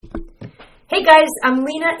Hey guys, I'm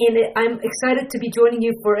Lena and I'm excited to be joining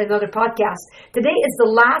you for another podcast. Today is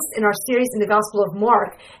the last in our series in the Gospel of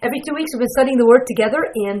Mark. Every 2 weeks we've been studying the Word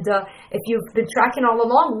together, and if you've been tracking all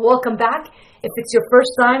along, welcome back. If it's your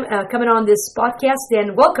first time coming on this podcast,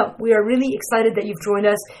 then welcome. We are really excited that you've joined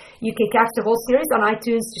us. You can catch the whole series on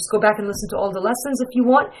iTunes. Just go back and listen to all the lessons if you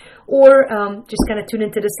want, or just kind of tune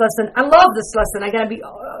into this lesson. I love this lesson. I got to be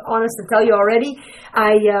honest and tell you already.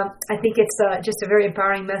 I think it's just a very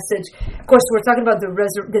empowering message. Of course, we're talking about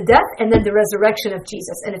the death and then the resurrection of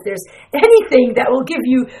Jesus. And if there's anything that will give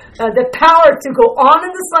you the power to go on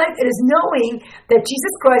in this life, it is knowing that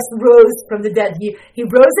Jesus Christ rose from the dead. He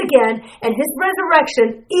rose again, and his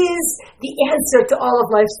resurrection is the answer to all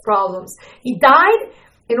of life's problems. He died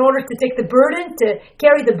in order to take the burden, to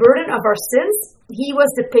carry the burden of our sins. He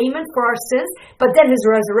was the payment for our sins, but then his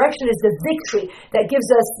resurrection is the victory that gives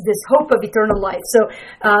us this hope of eternal life. So,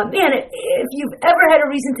 if you've ever had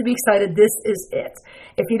a reason to be excited, this is it.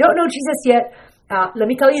 If you don't know Jesus yet,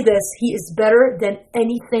 let me tell you this, he is better than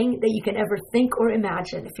anything that you can ever think or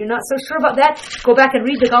imagine. If you're not so sure about that, go back and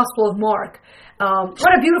read the Gospel of Mark.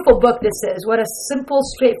 What a beautiful book this is. What a simple,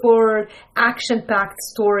 straightforward, action-packed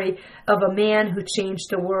story of a man who changed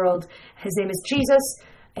the world. His name is Jesus,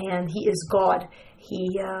 and he is God.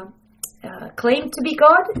 He claimed to be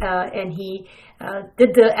God, and he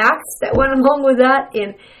did the acts that went along with that,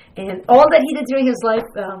 and all that he did during his life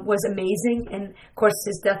was amazing. And of course,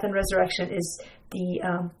 his death and resurrection is the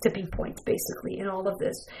tipping point, basically, in all of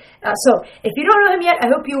this. So, if you don't know him yet,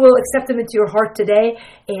 I hope you will accept him into your heart today.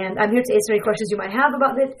 And I'm here to answer any questions you might have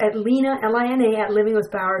about it at Lena, Lina, at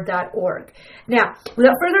livingwithpower.org. Now,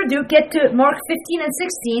 without further ado, get to Mark 15 and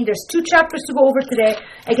 16. There's 2 chapters to go over today.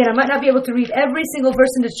 Again, I might not be able to read every single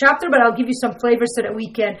verse in this chapter, but I'll give you some flavors so that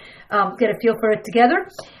we can get a feel for it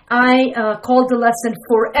together. I called the lesson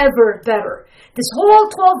Forever Better. This whole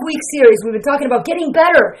 12-week series, we've been talking about getting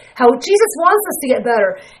better, how Jesus wants us to get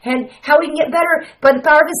better, and how we can get better by the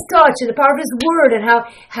power of his touch and the power of his word, and how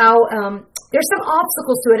there's some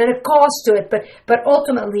obstacles to it and a cost to it, but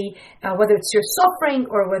ultimately, whether it's your suffering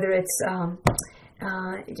or whether it's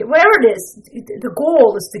whatever it is, the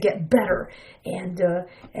goal is to get better, and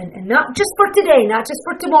not just for today, not just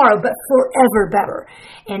for tomorrow, but forever better.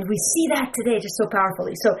 And we see that today just so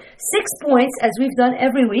powerfully. So 6 points, as we've done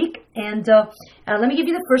every week, and let me give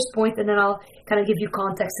you the first point, and then I'll kind of give you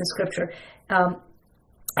context in Scripture.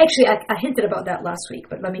 Actually, I hinted about that last week,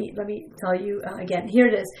 but let me tell you again. Here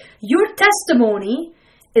it is. Your testimony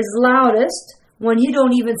is loudest when you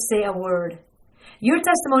don't even say a word. Your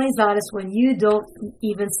testimony is loudest when you don't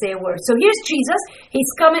even say a word. So here's Jesus. He's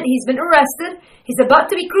coming. He's been arrested. He's about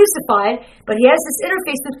to be crucified, but he has this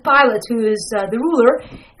interface with Pilate, who is the ruler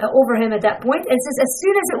over him at that point. And it says, as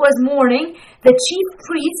soon as it was morning, the chief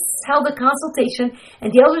priests held a consultation,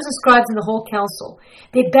 and the elders and scribes and the whole council.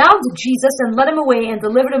 They bound Jesus and led him away and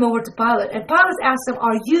delivered him over to Pilate. And Pilate asked him,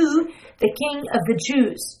 "Are you the king of the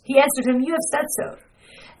Jews?" He answered him, "You have said so."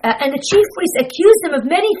 And the chief priests accused him of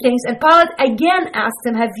many things, and Pilate again asked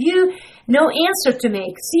him, "Have you no answer to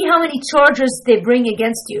make? See how many charges they bring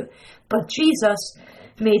against you." But Jesus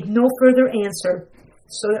made no further answer,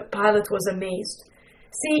 so that Pilate was amazed.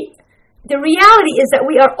 See, the reality is that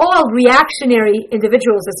we are all reactionary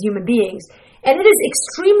individuals as human beings, and it is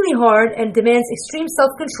extremely hard and demands extreme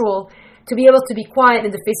self-control to be able to be quiet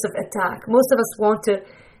in the face of attack. Most of us want to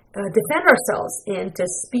defend ourselves and to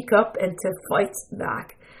speak up and to fight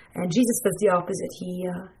back. And Jesus does the opposite.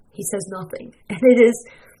 He says nothing. And it is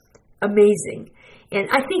amazing. And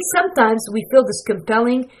I think sometimes we feel this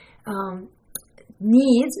compelling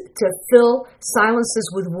need to fill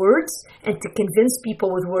silences with words and to convince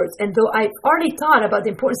people with words. And though I've already taught about the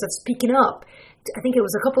importance of speaking up, I think it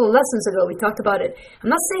was a couple of lessons ago we talked about it. I'm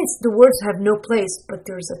not saying the words have no place, but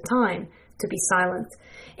there's a time to be silent.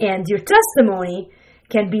 And your testimony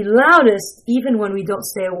can be loudest even when we don't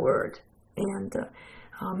say a word. And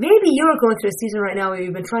maybe you're going through a season right now where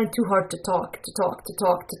you've been trying too hard to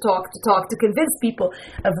convince people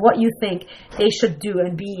of what you think they should do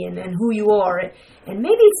and be and who you are. And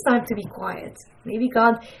maybe it's time to be quiet. Maybe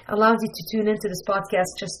God allows you to tune into this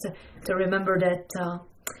podcast just to remember that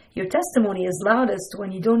your testimony is loudest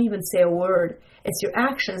when you don't even say a word. It's your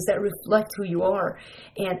actions that reflect who you are.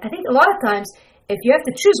 And I think a lot of times, if you have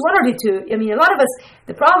to choose one or the two, I mean, a lot of us,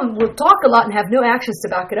 the problem, we'll talk a lot and have no actions to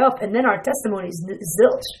back it up, and then our testimony is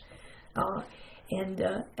zilch. And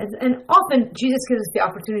often Jesus gives us the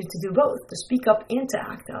opportunity to do both, to speak up and to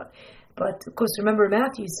act out. But of course, remember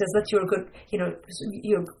Matthew says, "Let your good, they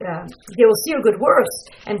will see your good works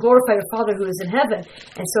and glorify your Father who is in heaven."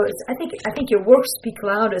 And so, I think your works speak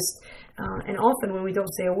loudest And often when we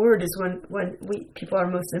don't say a word is when people are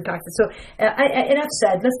most impacted. So enough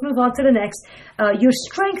said. Let's move on to the next. Your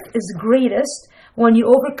strength is greatest when you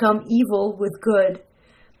overcome evil with good.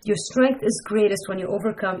 Your strength is greatest when you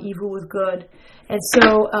overcome evil with good. And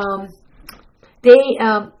so they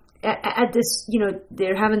at this,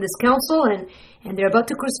 they're having this council and they're about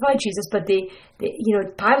to crucify Jesus, but Pilate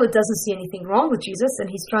doesn't see anything wrong with Jesus, and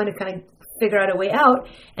he's trying to kind of figure out a way out.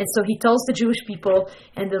 And so he tells the Jewish people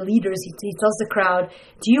and the leaders, he tells the crowd,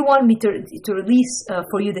 do you want me to release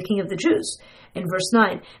for you the King of the Jews? In verse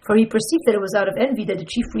 9, for he perceived that it was out of envy that the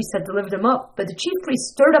chief priests had delivered him up, but the chief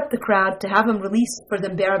priests stirred up the crowd to have him release for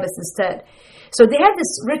them Barabbas instead. So they had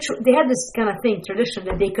this ritual, they had this kind of tradition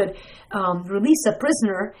that they could release a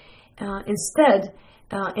prisoner instead,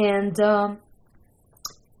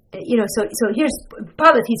 so here's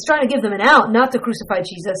Pilate. He's trying to give them an out, not to crucify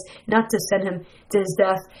Jesus, not to send him to his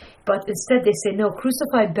death, but instead they say, no,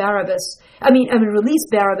 crucify Barabbas. Release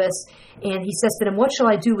Barabbas. And he says to them, what shall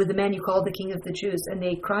I do with the man you call the King of the Jews? And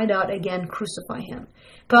they cried out again, crucify him.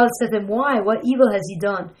 Pilate said to them, why? What evil has he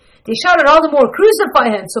done? They shouted all the more, crucify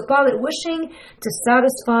him. So Pilate, wishing to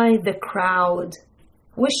satisfy the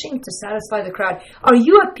crowd. Are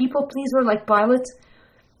you a people pleaser like Pilate?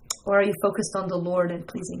 Or are you focused on the Lord and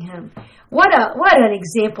pleasing Him? What an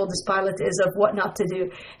example this Pilate is of what not to do.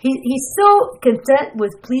 He's so content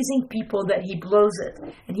with pleasing people that he blows it.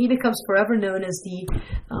 And he becomes forever known as the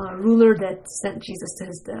ruler that sent Jesus to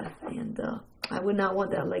his death. And I would not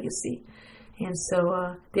want that legacy. And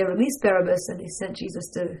so they released Barabbas and they sent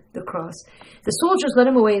Jesus to the cross. The soldiers led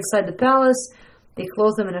him away inside the palace. They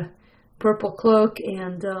clothed him in a purple cloak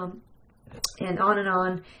and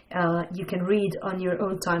on. You can read on your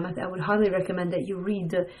own time. I would highly recommend that you read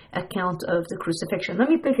the account of the crucifixion. Let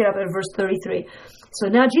me pick it up at verse 33. So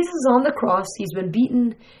now Jesus is on the cross. He's been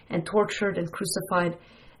beaten and tortured and crucified.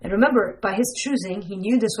 And remember, by his choosing, he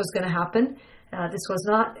knew this was going to happen. This was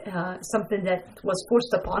not something that was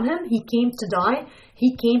forced upon him. He came to die.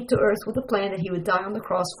 He came to earth with a plan that he would die on the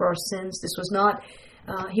cross for our sins. This was not.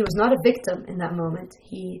 He was not a victim in that moment.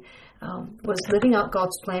 He was living out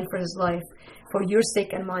God's plan for his life, for your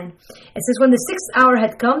sake and mine. It says, when the 6th hour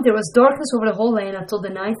had come, there was darkness over the whole land until the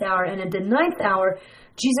 9th hour. And in the 9th hour,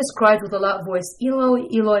 Jesus cried with a loud voice, Eloi,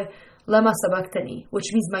 Eloi, lama sabachthani,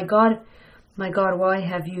 which means, my God, why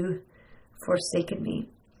have you forsaken me?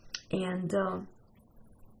 And,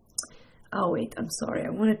 I'm sorry. I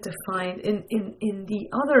wanted to find, in the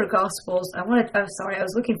other Gospels, I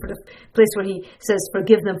was looking for the place where he says,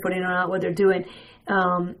 forgive them for they know not what they're doing.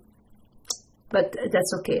 But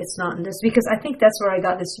that's okay. It's not in this, because I think that's where I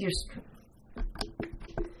got this.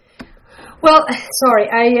 Well, sorry,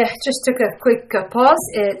 I just took a quick pause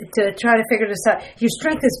to try to figure this out. Your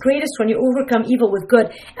strength is greatest when you overcome evil with good.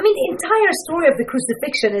 The entire story of the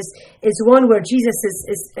crucifixion is one where Jesus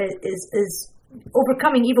is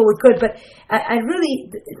overcoming evil with good, but I really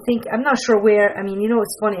think, I'm not sure where,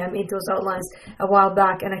 it's funny, I made those outlines a while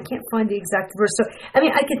back, and I can't find the exact verse, so, I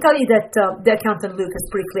can tell you that the account in Luke is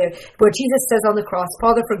pretty clear, where Jesus says on the cross,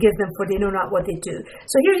 Father, forgive them, for they know not what they do.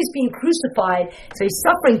 So here he's being crucified, so he's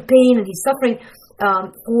suffering pain, and he's suffering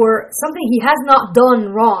for something he has not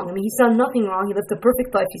done wrong. He's done nothing wrong. He lived a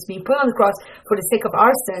perfect life. He's being put on the cross for the sake of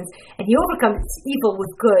our sins, and he overcomes evil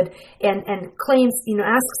with good, and claims,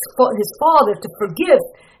 asks his Father to forgive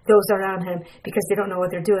those around him because they don't know what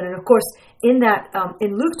they're doing. And of course, in that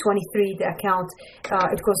in Luke 23, the account,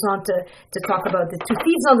 it goes on to talk about the 2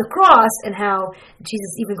 thieves on the cross and how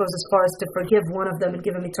Jesus even goes as far as to forgive one of them and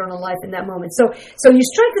give him eternal life in that moment. So your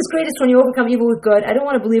strength is greatest when you overcome evil with good. I don't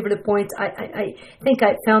want to belabor the point. I think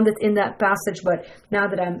I found it in that passage, but now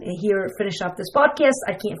that I'm here finishing up this podcast,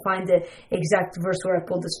 I can't find the exact verse where I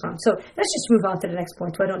pulled this from. So let's just move on to the next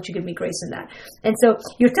point. Why don't you give me grace in that? And so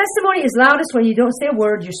your testimony is loudest when you don't say a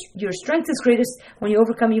word. Your strength is greatest when you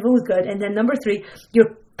overcome evil with good. And then number 3,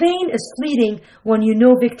 your pain is fleeting when you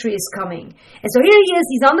know victory is coming. And so here he is.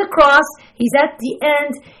 He's on the cross. He's at the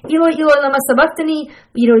end. Eloi, Eloi, lama sabachthani.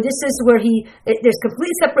 This is where there's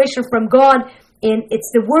complete separation from God. And it's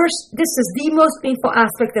the worst, this is the most painful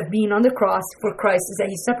aspect of being on the cross for Christ, is that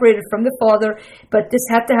he's separated from the Father. But this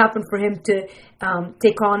had to happen for him to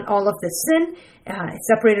take on all of the sin,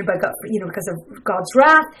 separated by God, because of God's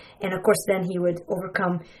wrath. And of course, then he would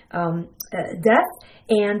overcome death.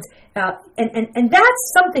 And that's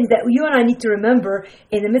something that you and I need to remember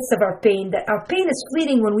in the midst of our pain, that our pain is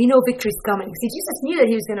fleeting when we know victory is coming. See, Jesus knew that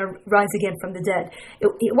he was going to rise again from the dead.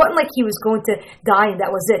 It wasn't like he was going to die and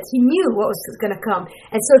that was it. He knew what was going to come.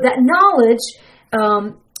 And so that knowledge,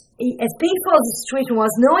 as painful as the situation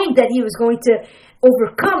was, knowing that he was going to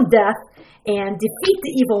overcome death and defeat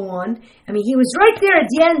the evil one. I mean, he was right there at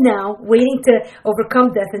the end now, waiting to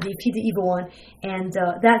overcome death and defeat the evil one. And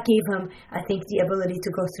that gave him, I think, the ability to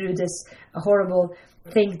go through this horrible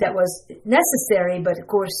thing that was necessary, but of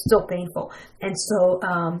course still painful. And so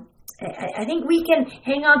I think we can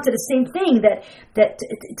hang on to the same thing, that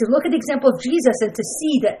to look at the example of Jesus and to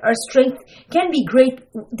see that our strength can be great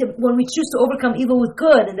when we choose to overcome evil with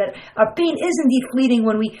good, and that our pain is indeed fleeting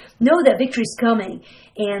when we know that victory is coming.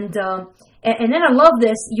 And then I love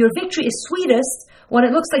this: your victory is sweetest when it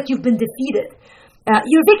looks like you've been defeated.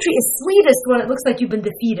 Your victory is sweetest when it looks like you've been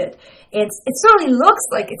defeated. And it certainly looks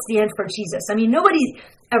like it's the end for Jesus. I mean, nobody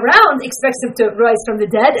around expects him to rise from the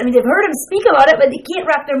dead. I mean, they've heard him speak about it, but they can't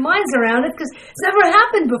wrap their minds around it because it's never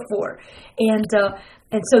happened before. And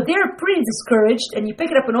so they're pretty discouraged, and you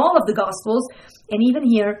pick it up in all of the Gospels, and even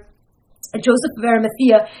here. Joseph of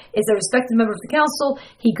Arimathea is a respected member of the council.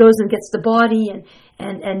 He goes and gets the body,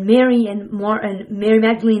 and Mary and Mary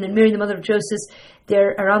Magdalene and Mary, the mother of Joseph,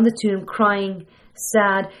 they're around the tomb crying,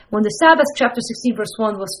 sad. When the Sabbath, chapter 16, verse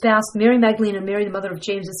 1 was passed, Mary Magdalene and Mary, the mother of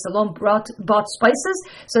James and Salome, bought spices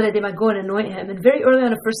so that they might go and anoint him. And very early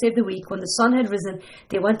on the first day of the week, when the sun had risen,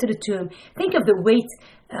 they went to the tomb. Think of the weight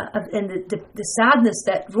and the sadness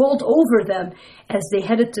that rolled over them as they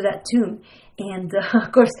headed to that tomb. And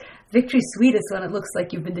of course, victory sweetest when it looks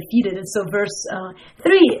like you've been defeated. And so verse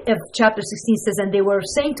 3 of chapter 16 says, and they were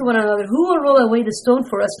saying to one another, who will roll away the stone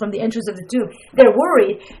for us from the entrance of the tomb? They're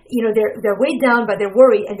worried. You know, they're weighed down by their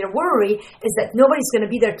worry. And their worry is that nobody's going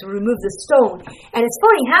to be there to remove the stone. And it's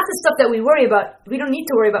funny, half the stuff that we worry about, we don't need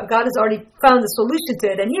to worry about. God has already found the solution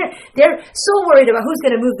to it. And here, they're so worried about who's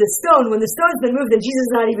going to move the stone. When the stone's been moved and Jesus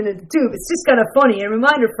is not even in the tomb. It's just kind of funny, a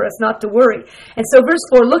reminder for us not to worry. And so verse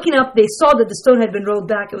 4, looking up, they saw that the stone had been rolled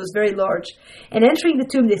back. It was very large. And entering the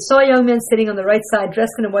tomb, they saw a young man sitting on the right side,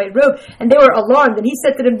 dressed in a white robe, and they were alarmed. And he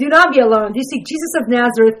said to them, do not be alarmed. You seek Jesus of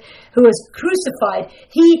Nazareth, who was crucified.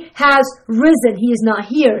 He has risen. He is not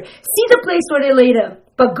here. See the place where they laid him.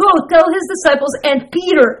 But go, tell his disciples and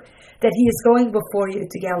Peter that he is going before you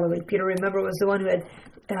to Galilee. Peter, remember, was the one who had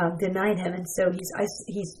denied him. And so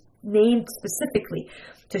he's named specifically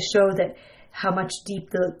to show that how much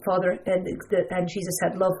deep the Father and Jesus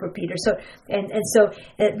had love for Peter. So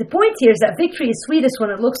the point here is that victory is sweetest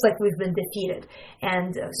when it looks like we've been defeated.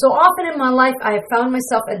 And so often in my life, I have found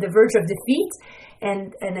myself at the verge of defeat,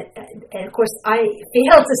 and of course I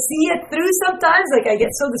fail to see it through sometimes. Like I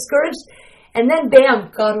get so discouraged, and then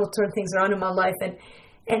bam, God will turn things around in my life, and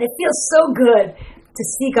it feels so good to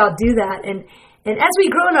see God do that. And as we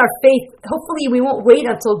grow in our faith, hopefully we won't wait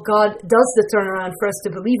until God does the turnaround for us to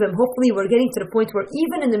believe Him. Hopefully we're getting to the point where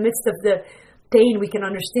even in the midst of the pain, we can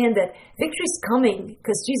understand that victory is coming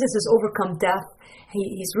because Jesus has overcome death.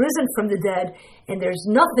 He's risen from the dead, and there's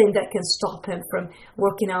nothing that can stop Him from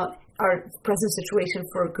working out our present situation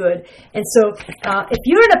for good. And so if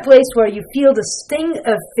you're in a place where you feel the sting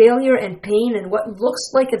of failure and pain and what looks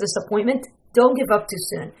like a disappointment, don't give up too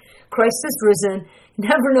soon. Christ is risen. You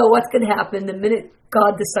never know what could happen the minute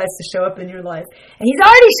God decides to show up in your life. And He's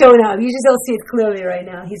already shown up. You just don't see it clearly right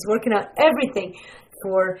now. He's working out everything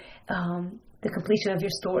for the completion of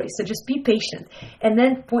your story. So just be patient. And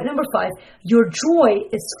then point number 5, your joy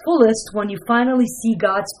is fullest when you finally see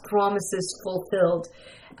God's promises fulfilled.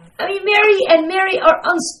 I mean, Mary are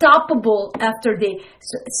unstoppable after they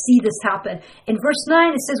see this happen. In verse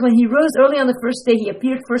 9, it says, when he rose early on the first day, he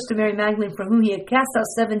appeared first to Mary Magdalene, from whom he had cast out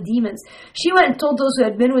 7 demons. She went and told those who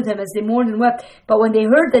had been with him as they mourned and wept. But when they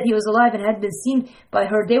heard that he was alive and had been seen by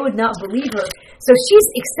her, they would not believe her. So she's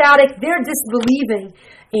ecstatic. They're disbelieving.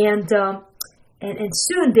 And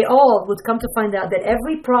soon they all would come to find out that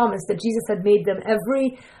every promise that Jesus had made them,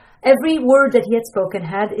 every word that he had spoken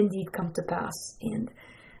had indeed come to pass. And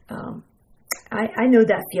I know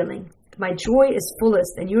that feeling. My joy is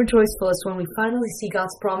fullest, and your joy is fullest when we finally see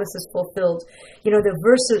God's promises fulfilled. You know, the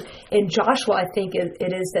verse in Joshua, I think it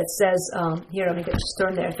is, that says, here, let me just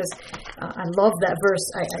turn there, because I love that verse.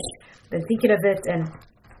 I've been thinking of it, and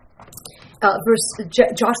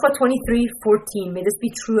Joshua 23:14, may this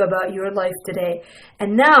be true about your life today.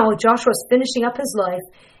 And now Joshua's finishing up his life,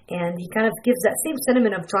 and he kind of gives that same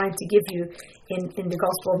sentiment of trying to give you in the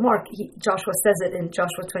Gospel of Mark. Joshua says it in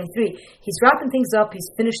Joshua 23. He's wrapping things up. He's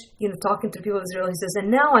finished, talking to the people of Israel. He says, and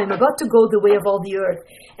now I'm about to go the way of all the earth.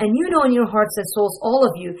 And you know in your hearts and souls, all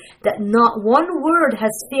of you, that not one word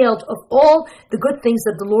has failed of all the good things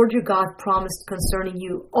that the Lord your God promised concerning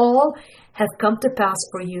you. All have come to pass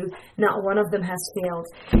for you. Not one of them has failed.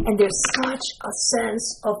 And there's such a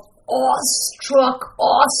sense of awestruck,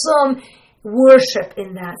 awesome worship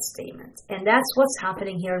in that statement. And that's what's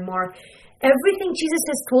happening here in Mark. Everything Jesus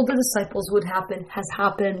has told the disciples would happen has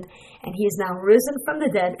happened, and he is now risen from the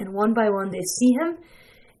dead, and one by one they see him,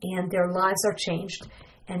 and their lives are changed,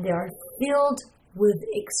 and they are filled with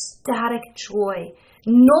ecstatic joy,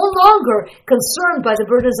 no longer concerned by the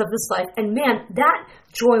burdens of this life. And man, that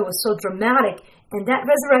joy was so dramatic, and that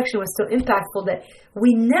resurrection was so impactful that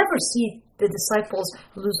we never see the disciples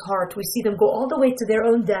lose heart. We see them go all the way to their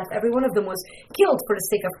own death. Every one of them was killed for the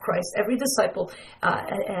sake of Christ. Every disciple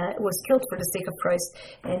was killed for the sake of Christ.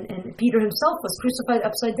 And Peter himself was crucified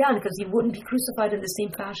upside down because he wouldn't be crucified in the same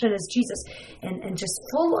fashion as Jesus. And just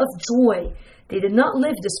full of joy. They did not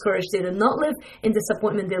live discouraged. They did not live in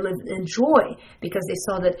disappointment. They lived in joy because they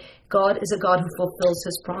saw that God is a God who fulfills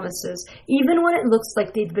his promises, even when it looks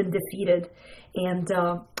like they've been defeated. And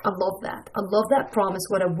I love that. I love that promise.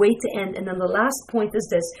 What a way to end. And then the last point is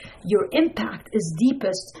this. Your impact is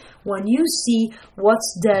deepest when you see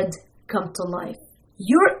what's dead come to life.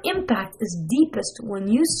 Your impact is deepest when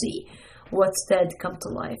you see what's dead come to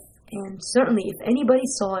life. And certainly if anybody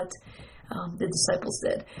saw it, the disciples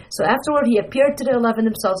did. So afterward, he appeared to the 11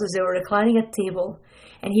 themselves as they were reclining at table,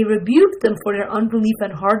 and he rebuked them for their unbelief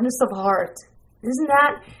and hardness of heart. Isn't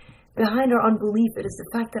that behind our unbelief? It is the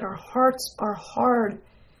fact that our hearts are hard.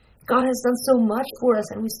 God has done so much for us,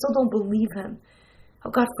 and we still don't believe him. Oh,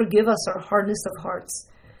 God, forgive us our hardness of hearts.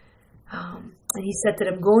 And he said to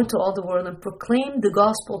them, go into all the world and proclaim the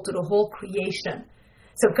gospel to the whole creation.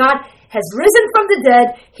 So God has risen from the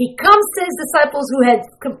dead. He comes to his disciples who had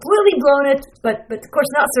completely blown it, but of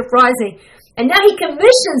course not surprising. And now he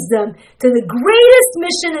commissions them to the greatest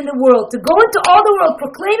mission in the world, to go into all the world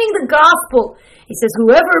proclaiming the gospel. He says,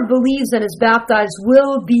 whoever believes and is baptized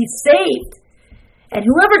will be saved. And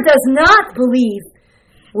whoever does not believe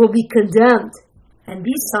will be condemned. And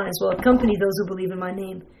these signs will accompany those who believe in my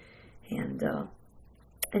name. And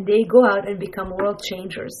they go out and become world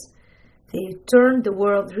changers. They turned the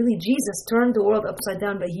world, really Jesus turned the world upside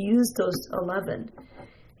down, but he used those 11.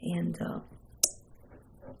 And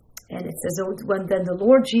it says, when then the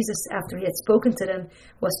Lord Jesus, after he had spoken to them,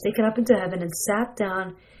 was taken up into heaven and sat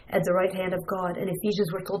down at the right hand of God. In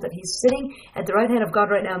Ephesians, we're told that he's sitting at the right hand of God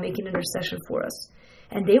right now, making intercession for us.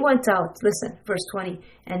 And they went out, listen, verse 20,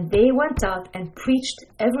 and they went out and preached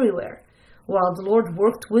everywhere, while the Lord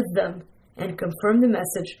worked with them and confirmed the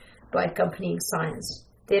message by accompanying signs.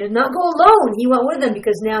 They did not go alone. He went with them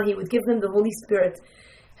because now he would give them the Holy Spirit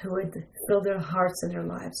who would fill their hearts and their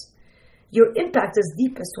lives. Your impact is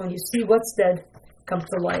deepest when you see what's dead come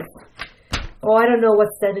to life. Oh, I don't know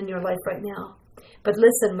what's dead in your life right now. But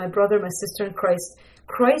listen, my brother, my sister in Christ,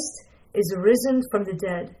 Christ is risen from the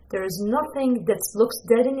dead. There is nothing that looks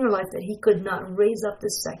dead in your life that he could not raise up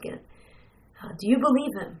this second. Do you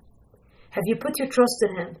believe him? Have you put your trust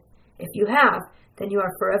in him? If you have, then you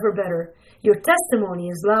are forever better. Your testimony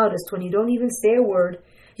is loudest when you don't even say a word.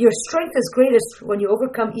 Your strength is greatest when you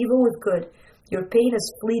overcome evil with good. Your pain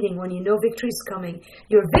is fleeting when you know victory is coming.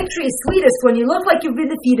 Your victory is sweetest when you look like you've been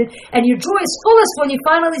defeated. And your joy is fullest when you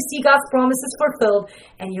finally see God's promises fulfilled.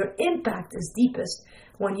 And your impact is deepest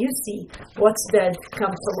when you see what's dead come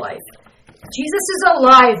to life. Jesus is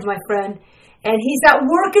alive, my friend. And he's at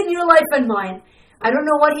work in your life and mine. I don't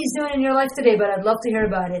know what he's doing in your life today, but I'd love to hear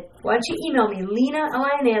about it. Why don't you email me, Lina,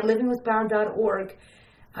 L-I-N-A, at livingwithpower.org.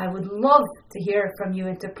 I would love to hear from you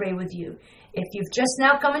and to pray with you. If you've just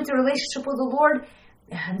now come into a relationship with the Lord,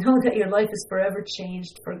 know that your life is forever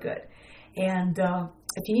changed for good. And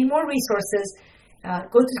if you need more resources,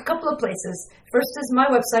 go to a couple of places. First is my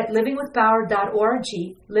website, livingwithpower.org,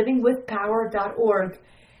 livingwithpower.org.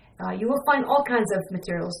 You will find all kinds of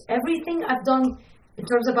materials. Everything I've done in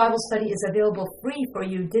terms of Bible study is available free for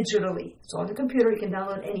you digitally. So on the computer, you can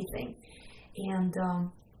download anything.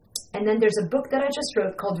 And then there's a book that I just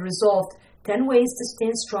wrote called Resolved, 10 Ways to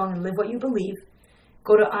Stand Strong and Live What You Believe.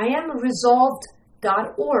 Go to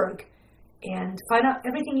IamResolved.org and find out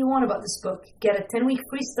everything you want about this book. Get a 10-week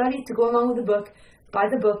free study to go along with the book. Buy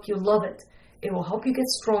the book. You'll love it. It will help you get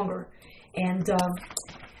stronger. And here's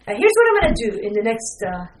what I'm going to do in the next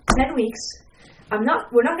 10 weeks. We're not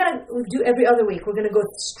going to do every other week. We're going to go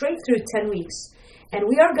straight through 10 weeks. And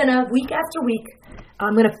we are going to, week after week,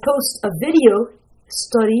 I'm going to post a video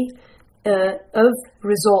study of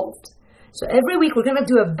Resolved. So every week we're going to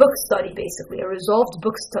do a book study, basically, a Resolved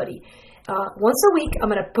book study. Once a week, I'm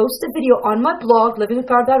going to post a video on my blog,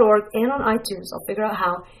 livingwithpower.org, and on iTunes. I'll figure out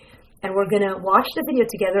how. And we're going to watch the video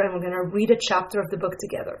together, and we're going to read a chapter of the book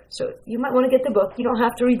together. So you might want to get the book. You don't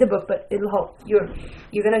have to read the book, but it'll help. You're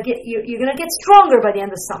going to get stronger by the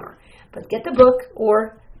end of summer. But get the book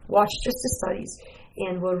or watch just the studies.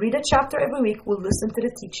 And we'll read a chapter every week. We'll listen to the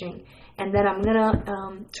teaching. and then I'm going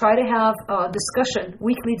to try to have a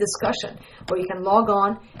weekly discussion, where you can log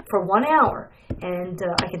on for 1 hour, and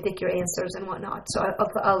I can take your answers and whatnot. So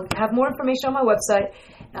I'll have more information on my website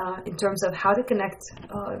in terms of how to connect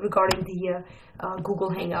regarding the Google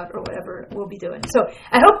Hangout or whatever we'll be doing. So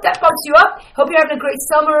I hope that bumps you up. Hope you're having a great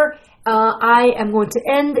summer. I am going to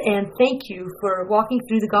end, and thank you for walking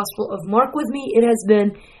through the Gospel of Mark with me. It has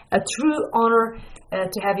been a true honor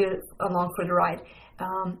to have you along for the ride.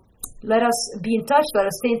 Let us be in touch. Let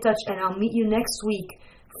us stay in touch, and I'll meet you next week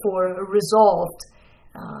for Resolved,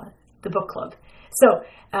 the book club. So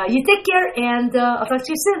you take care, and I'll talk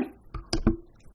to you soon.